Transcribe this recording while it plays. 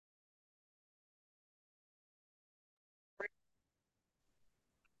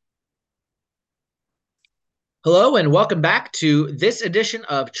Hello and welcome back to this edition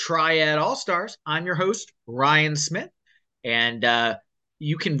of Triad All Stars. I'm your host, Ryan Smith, and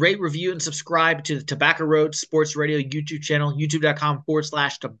you can rate, review, and subscribe to the Tobacco Road Sports Radio YouTube channel,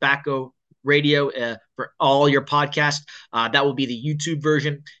 youtube.com/tobacco radio for all your podcasts. That will be the YouTube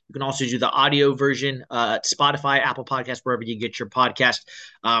version. You can also do the audio version at Spotify, Apple Podcasts, wherever you get your podcast.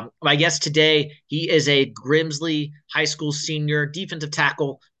 My guest today, he is a Grimsley High School senior defensive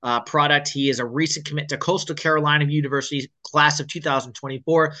tackle product. He is a recent commit to Coastal Carolina University, class of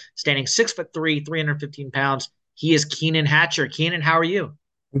 2024, standing 6'3", 315 pounds. He is Keenan Hatcher. Keenan, how are you?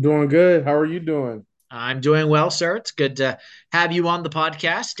 I'm doing good. How are you doing? I'm doing well, sir. It's good to have you on the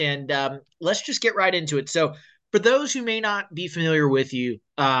podcast, and let's just get right into it. So, for those who may not be familiar with you,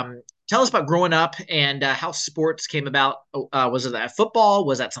 tell us about growing up and how sports came about. Was it that football?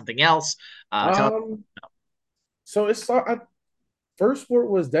 Was that something else? Tell us. Um, so first sport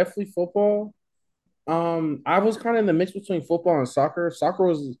was definitely football. I was kind of in the mix between football and soccer. Soccer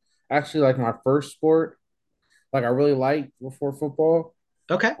was actually like my first sport, like I really liked before football.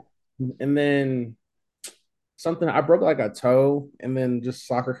 Okay. And then something I broke like a toe, and then just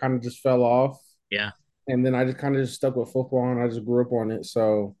soccer kind of just fell off. Yeah. And then I just kind of just stuck with football, and I just grew up on it.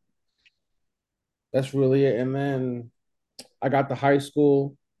 So that's really it. And then I got to high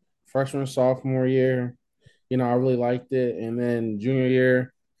school, freshman, sophomore year. I really liked it. And then junior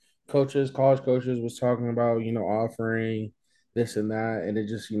year, college coaches was talking about, offering this and that. And it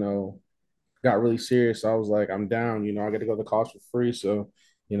just, got really serious. So I was like, I'm down, I got to go to college for free. So,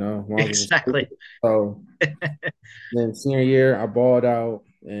 might as well just do Exactly. it. So then senior year, I balled out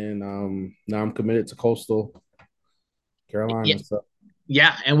and now I'm committed to Coastal Yeah. Carolina. So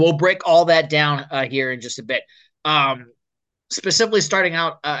Yeah, and we'll break all that down here in just a bit. Um, Specifically starting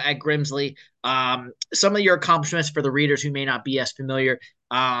out at Grimsley, some of your accomplishments for the readers who may not be as familiar.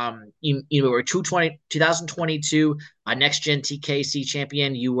 You were 2022 Next Gen TKC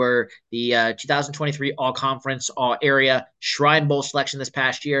champion. You were the 2023 All Conference All Area Shrine Bowl selection this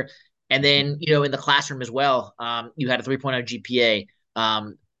past year. And then, in the classroom as well, you had a 3.0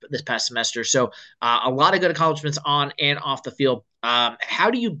 GPA this past semester. So a lot of good accomplishments on and off the field.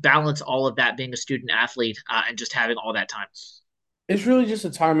 How do you balance all of that being a student athlete and just having all that time? it's really just a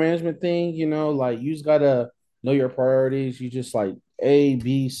time management thing, like you just gotta know your priorities. You just like A,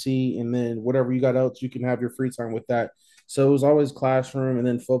 B, C, and then whatever you got else, you can have your free time with that. So it was always classroom and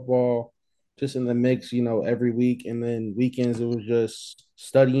then football, just in the mix, every week. And then weekends it was just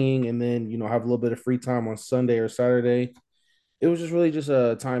studying and then, have a little bit of free time on Sunday or Saturday. It was just really just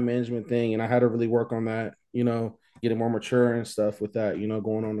a time management thing. And I had to really work on that, getting more mature and stuff with that,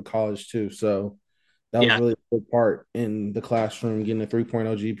 going on to college too. So that was Yeah, really a big part in the classroom, getting a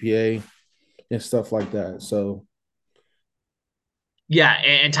 3.0 GPA and stuff like that. So, yeah,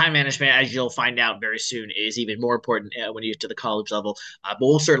 and time management, as you'll find out very soon, is even more important when you get to the college level. But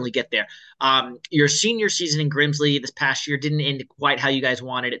we'll certainly get there. Your senior season in Grimsley this past year didn't end quite how you guys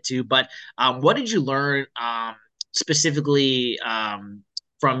wanted it to, but what did you learn specifically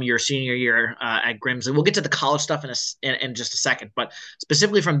from your senior year at Grimsley? We'll get to the college stuff in just a second, but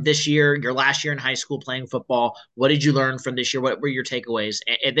specifically from this year, your last year in high school playing football, what did you learn from this year? What were your takeaways?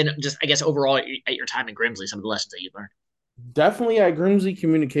 And then just, I guess, overall at your time in Grimsley, some of the lessons that you learned. definitely at Grimsley,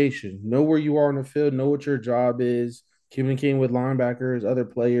 communication. Know where you are on the field, know what your job is, communicating with linebackers, other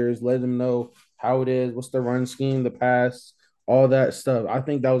players, let them know how it is, what's the run scheme, the pass, all that stuff. I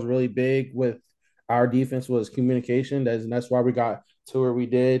think that was really big with our defense was communication. That's why we got to where we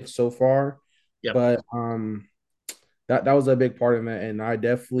did so far. Yep. But that was a big part of it, and I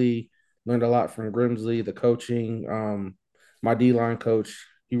definitely learned a lot from Grimsley, the coaching. My D line coach,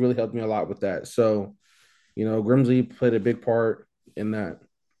 he really helped me a lot with that. So, Grimsley played a big part in that.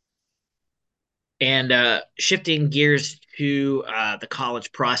 And shifting gears to the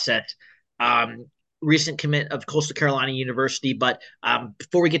college process, um, recent commit of Coastal Carolina University. But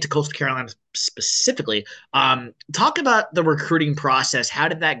before we get to Coastal Carolina specifically, talk about the recruiting process. How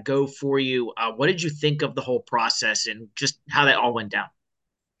did that go for you? What did you think of the whole process and just how that all went down?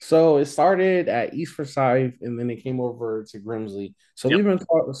 So it started at East Forsyth, and then it came over to Grimsley. So Yep.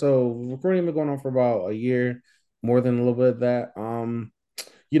 recruiting been going on for about a year, more than a little bit of that.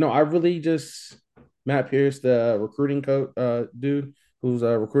 I really just Matt Pierce, the recruiting coach, dude who's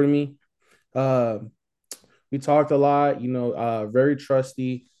recruiting me. Uh, we talked a lot, very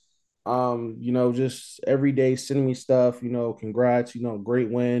trusty. Just every day sending me stuff, congrats,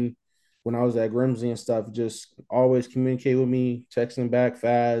 great win when I was at Grimsley and stuff. Just always communicate with me, texting back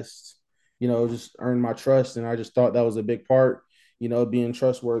fast, just earned my trust. And I just thought that was a big part, being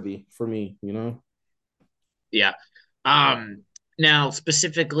trustworthy for me. Yeah. Um, Now,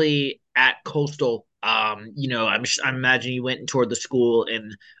 specifically at Coastal. I'm imagining you went and toured the school,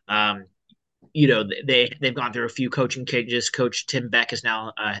 and um, they've gone through a few coaching changes. Coach Tim Beck is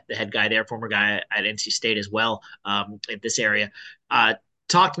now the head guy there, former guy at NC State as well, in this area.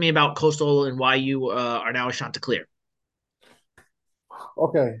 Talk to me about Coastal and why you are now a Chanticleer.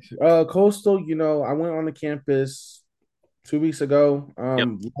 Okay. Coastal, I went on the campus 2 weeks ago. Yep.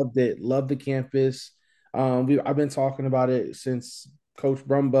 Loved it. Loved the campus. I've been talking about it since Coach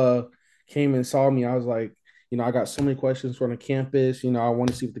Brumba came and saw me. I was like, I got so many questions from the campus. I want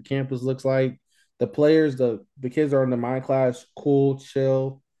to see what the campus looks like. The players, the kids are in the mind class, cool,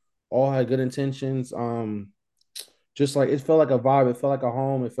 chill, all had good intentions. Just like it felt like a vibe, it felt like a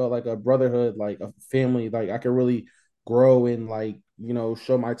home, it felt like a brotherhood, like a family. Like I could really grow and like,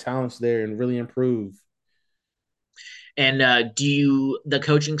 show my talents there and really improve. And do the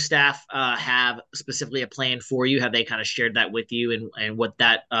coaching staff have specifically a plan for you? Have they kind of shared that with you, and what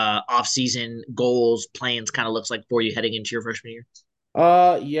that off-season goals, plans kind of looks like for you heading into your freshman year?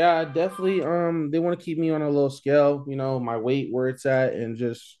 Yeah, definitely. They want to keep me on a little scale, my weight where it's at, and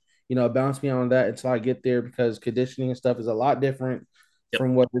just, bounce me on that until I get there because conditioning and stuff is a lot different Yep.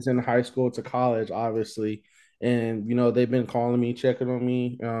 from what is in high school to college, obviously. And they've been calling me, checking on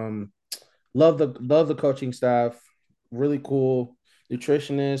me. Love the coaching staff, really cool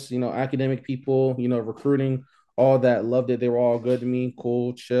nutritionists, academic people, recruiting, all that. Loved it. They were all good to me,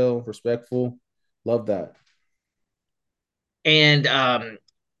 cool, chill, respectful. Love that. And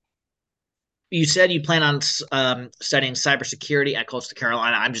you said you plan on studying cybersecurity at Coastal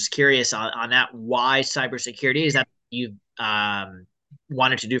Carolina. I'm just curious on that. Why cybersecurity? Is that you've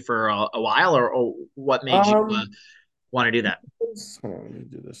wanted to do for a while, or what made you Um, want to do that? Hold on, let me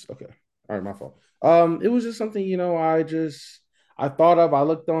do this. Okay. All right, my fault. It was just something, I thought of. I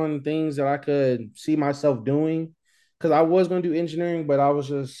looked on things that I could see myself doing because I was going to do engineering, but I was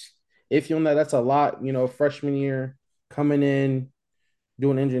just iffy on that. That's a lot, freshman year coming in,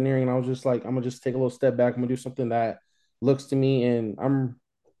 doing engineering. And I was just like, I'm gonna just take a little step back. I'm gonna do something that looks to me and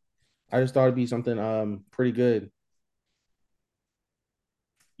I just thought it'd be something pretty good.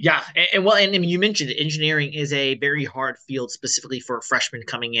 Yeah, and you mentioned engineering is a very hard field, specifically for a freshman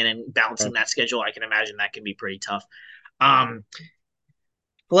coming in and balancing that schedule. I can imagine that can be pretty tough. Um,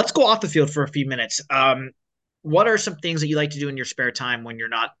 let's go off the field for a few minutes. What are some things that you like to do in your spare time when you're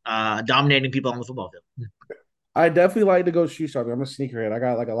not dominating people on the football field? I definitely like to go shoe shopping. I'm a sneakerhead. I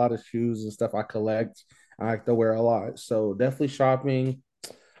got like a lot of shoes and stuff I collect. I like to wear a lot. So definitely shopping.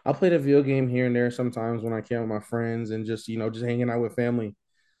 I'll play the video game here and there sometimes when I can with my friends and just, just hanging out with family.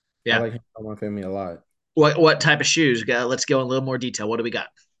 I Yeah. like hanging out with my family a lot. What type of shoes? Let's go in a little more detail. What do we got?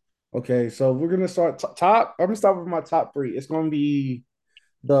 Okay, so we're gonna start top. I'm gonna start with my top three. It's gonna be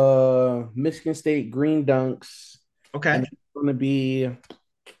the Michigan State Green Dunks, Okay. and it's gonna be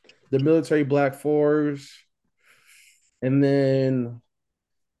the military Black Fours, and then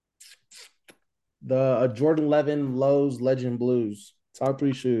the Jordan 11 Lowe's Legend Blues. Top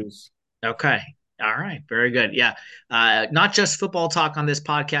three shoes. Okay. All right. Very good. Yeah. Not just football talk on this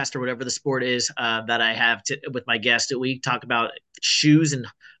podcast or whatever the sport is that I have with my guest. We talk about shoes and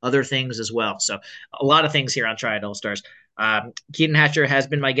other things as well. So a lot of things here on Triad All Stars. Keenan Hatcher has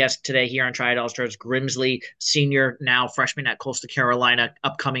been my guest today here on Triad All Stars. Grimsley, senior, now freshman at Coastal Carolina,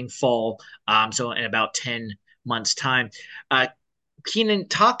 upcoming fall. So in about 10 months' time. Keenan,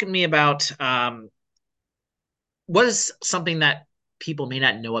 talk to me about what is something that people may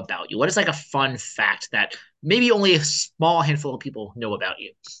not know about you? What is like a fun fact that maybe only a small handful of people know about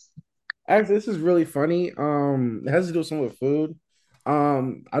you? Actually, this is really funny. It has to do with something with food.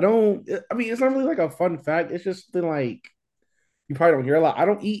 I don't. I mean, it's not really like a fun fact. It's just something like you probably don't hear a lot. I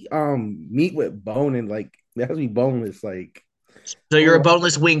don't eat meat with bone and like it has to be boneless. Like, So I you're don't a know.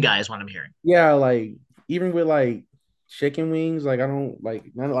 boneless wing guy, is what I'm hearing. Yeah, like even with like chicken wings, like I don't like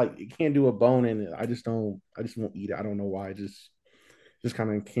none like you can't do a bone in it. I just don't. I just won't eat it. I don't know why. It just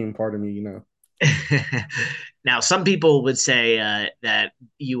kind of came part of me. Now, some people would say that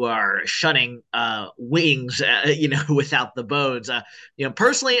you are shunning wings, without the bones.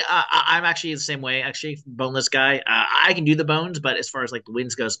 Personally, I'm actually the same way. Actually, boneless guy. I can do the bones, but as far as like the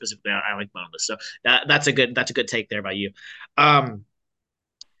wings go specifically, I like boneless. So that's a good take there by you. Um,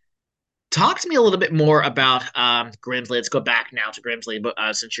 Talk to me a little bit more about Grimsley. Let's go back now to Grimsley, but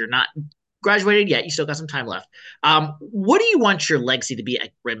since you're not graduated yet, you still got some time left. What do you want your legacy to be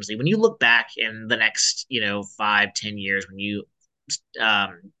at Grimsley when you look back in the next, 5, 10 years?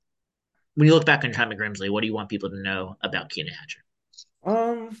 Um, when you look back on your time at Grimsley, what do you want people to know about Keenan Hatcher?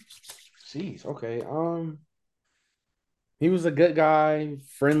 Um, Jeez, okay. He was a good guy,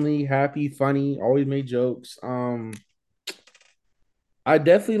 friendly, happy, funny, always made jokes. I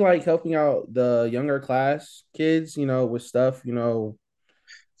definitely like helping out the younger class kids, with stuff,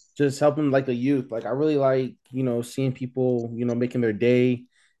 just helping like the youth. Like I really like, seeing people, making their day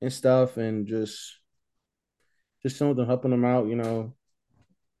and stuff and just some of them helping them out.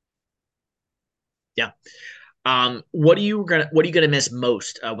 Yeah. What are you gonna miss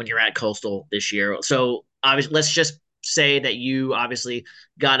most when you're at Coastal this year? So obviously, let's just say that you obviously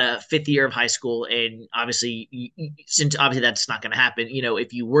got a fifth year of high school, and obviously, since obviously that's not going to happen.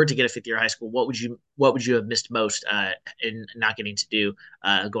 If you were to get a fifth year of high school, what would you have missed most in not getting to do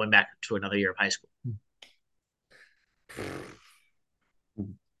going back to another year of high school? It's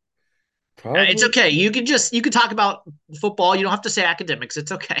Probably okay. You can talk about football. You don't have to say academics.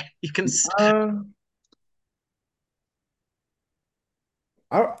 It's okay. You can. uh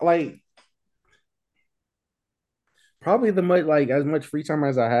I like probably the much like as much free time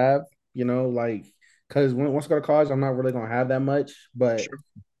as I have, like because once I go to college, I'm not really gonna have that much. But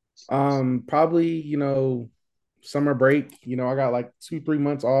Sure. probably, summer break, I got like 2, 3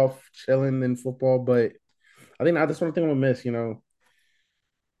 months off chilling in football, but I think that's one thing I'm gonna miss,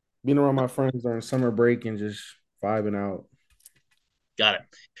 being around my friends during summer break and just vibing out. Got it.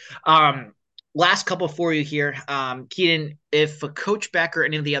 Um, Last couple for you here. Keenan, if Coach Beck or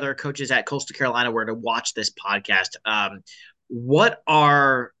any of the other coaches at Coastal Carolina were to watch this podcast, what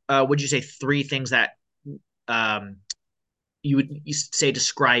would you say three things that um, you say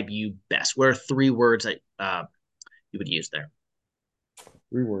describe you best? What are three words that you would use there?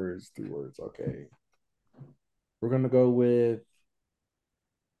 3 words, 3 words. Okay. We're gonna go with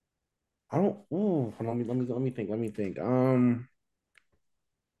I don't ooh, hold on, let me think. Let me think.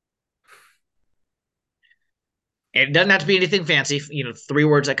 It doesn't have to be anything fancy. Three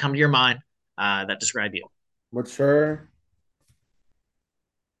words that come to your mind that describe you. Mature,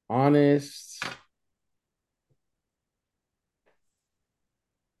 honest,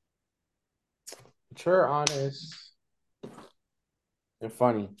 honest, and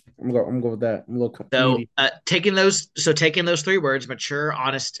funny. I'm gonna go with that. I'm a little So comedian. taking those three words, mature,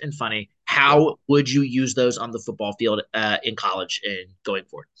 honest, and funny. How would you use those on the football field in college and going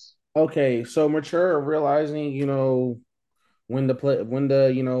forward? Okay, so mature, realizing, when to play, when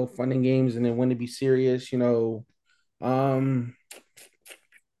to, fun and games, and then when to be serious, um,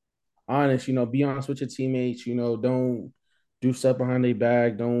 honest, be honest with your teammates, don't do stuff behind their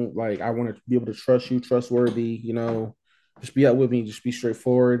back. Don't like, I want to be able to trust you, trustworthy, just be up with me, just be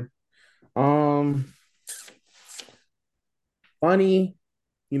straightforward. Um, Funny,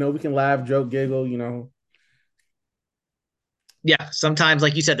 we can laugh, joke, giggle. Yeah, sometimes,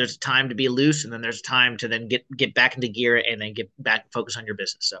 like you said, there's time to be loose, and then there's time to then get back into gear and then get back focus on your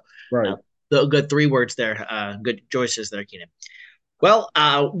business. So, uh, Right. the good three words there. Good choices there, Keenan. Well,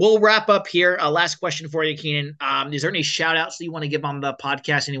 we'll wrap up here. Last question for you, Keenan. Is there any shout outs that you want to give on the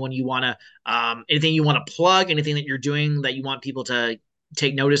podcast? Anyone you want to, anything you want to plug? Anything that you're doing that you want people to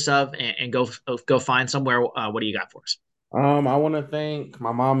take notice of and go find somewhere? What do you got for us? I want to thank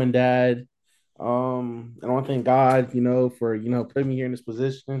my mom and dad. And I want to thank God, for putting me here in this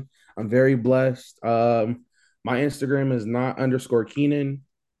position. I'm very blessed. My Instagram is not underscore Keenan.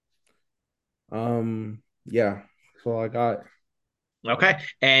 Yeah, that's all I got. Okay.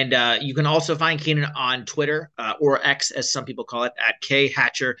 And you can also find Keenan on Twitter or X, as some people call it, at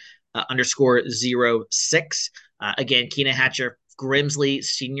khatcher _06. Again, Keenan Hatcher, Grimsley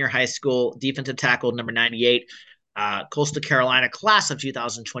Senior High School defensive tackle, number 98. Coastal Carolina class of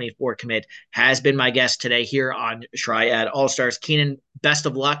 2024 commit has been my guest today here on Triad All Stars. Keenan, best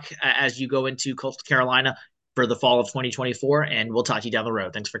of luck as you go into Coastal Carolina for the fall of 2024, and we'll talk to you down the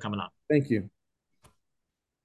road. Thanks for coming on. Thank you.